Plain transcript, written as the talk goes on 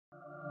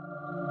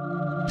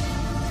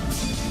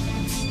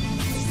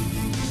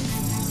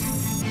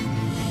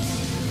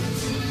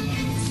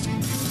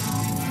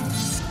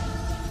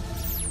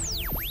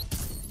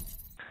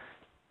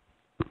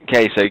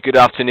Okay, so good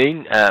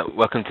afternoon.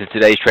 Welcome to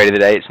today's trade of the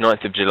day. It's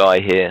 9th of July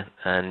here,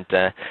 and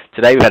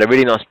today we've had a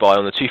really nice buy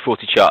on the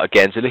 240 chart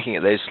again. So looking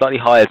at those slightly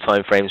higher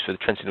time frames for the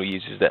trend signal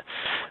users that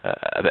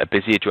are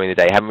busier during the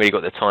day, haven't really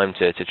got the time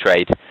to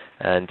trade.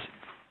 And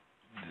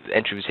the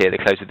entry was here. The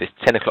close of this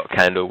 10 o'clock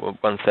candle,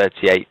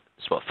 138,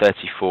 spot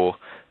 34.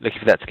 Looking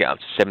for that to get up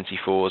to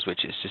 74s,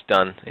 which it's just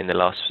done in the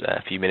last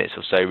few minutes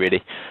or so,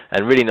 really.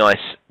 And really nice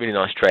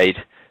trade.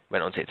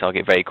 Went on to hit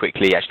target very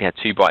quickly. Actually had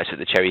two bites at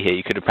the cherry here.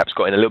 You could have perhaps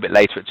got in a little bit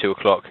later at 2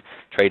 o'clock.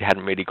 Trade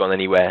hadn't really gone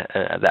anywhere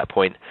at that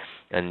point,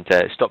 and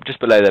stopped just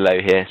below the low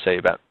here. So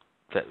about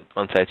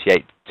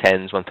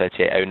 138.10s,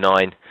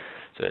 138.09.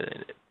 So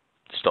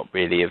stop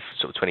really of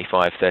sort of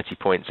 25, 30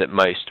 points at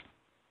most.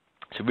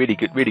 So really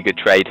good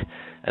trade.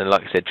 And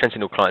like I said, trend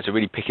signal clients are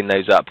really picking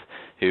those up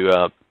who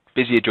are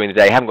busier during the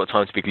day, haven't got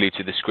time to be glued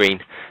to the screen,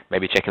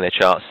 maybe checking their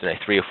charts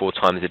 3 or 4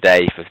 times a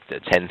day for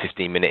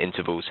 10-15 minute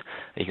intervals.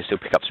 And you can still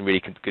pick up some really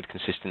good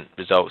consistent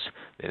results,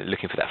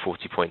 looking for that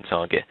 40-point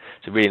target.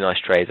 So really nice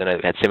trades. I know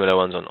we had similar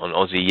ones on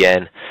Aussie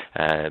yen,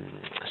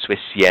 Swiss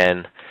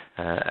yen,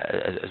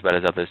 as well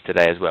as others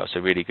today as well. So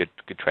really good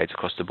trades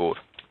across the board.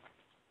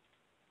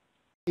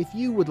 If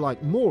you would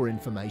like more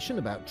information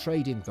about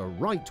trading the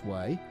right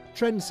way,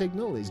 Trend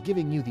Signal is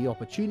giving you the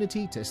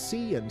opportunity to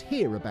see and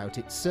hear about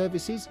its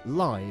services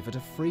live at a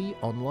free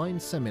online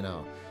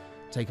seminar.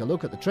 Take a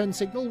look at the Trend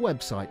Signal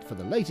website for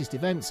the latest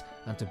events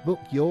and to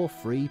book your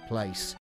free place.